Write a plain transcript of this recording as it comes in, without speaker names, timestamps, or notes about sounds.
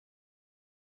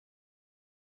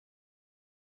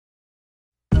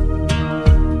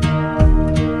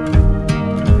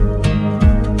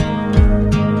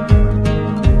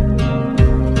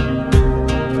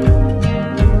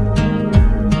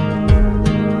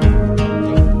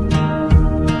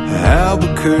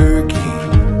Albuquerque.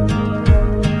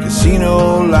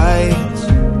 Casino lights,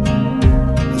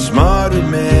 a smarter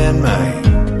man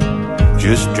might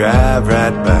just drive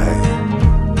right by.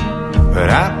 But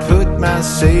I put my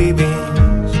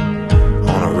savings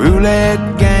on a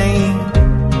roulette game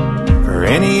for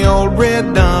any old red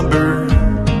number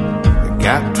that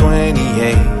got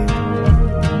 28.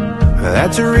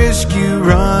 That's a risk you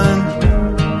run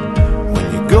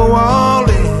when you go all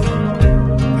in,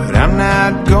 but I'm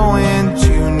not going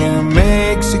to New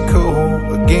Mexico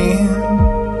again.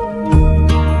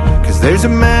 'Cause there's a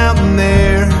mountain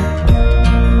there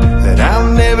that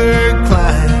I'll never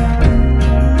climb,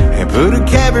 and put a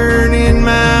cavern in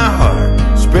my heart,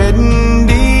 spreading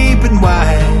deep and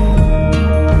wide.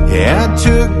 Yeah, I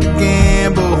took the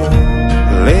gamble,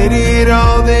 laid it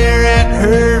all there at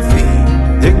her feet.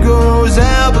 There goes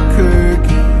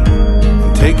Albuquerque,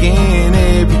 taking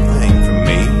everything from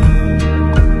me.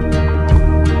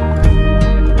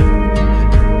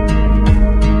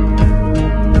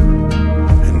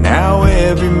 And now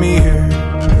every mirror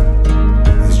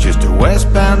is just a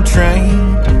westbound train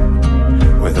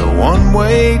with a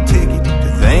one-way ticket to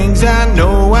things I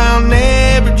know I'll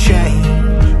never change.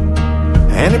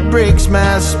 And it breaks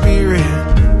my spirit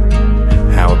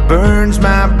how it burns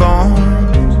my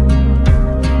bones,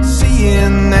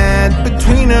 seeing that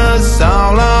between us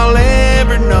all I'll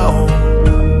ever know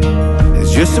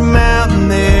is just a mountain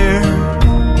there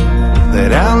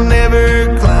that I'll never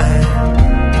climb,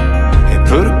 and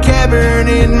put a cavern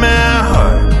in my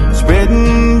heart,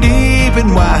 spreading deep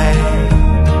and wide.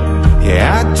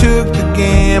 Yeah, I took the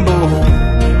gamble,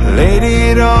 laid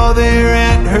it all there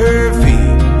at her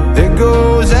feet. There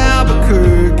goes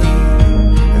Albuquerque,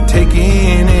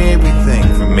 taking everything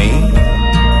from me.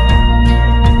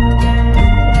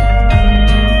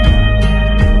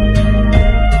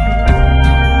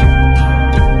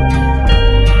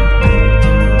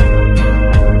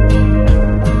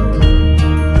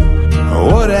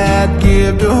 What I'd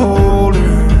give to hold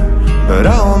her, but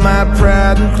all my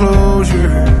pride and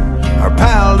closure are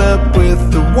piled up with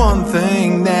the one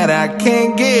thing that I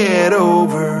can't get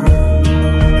over.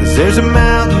 'Cause there's a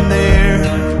mountain there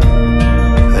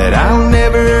that I'll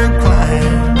never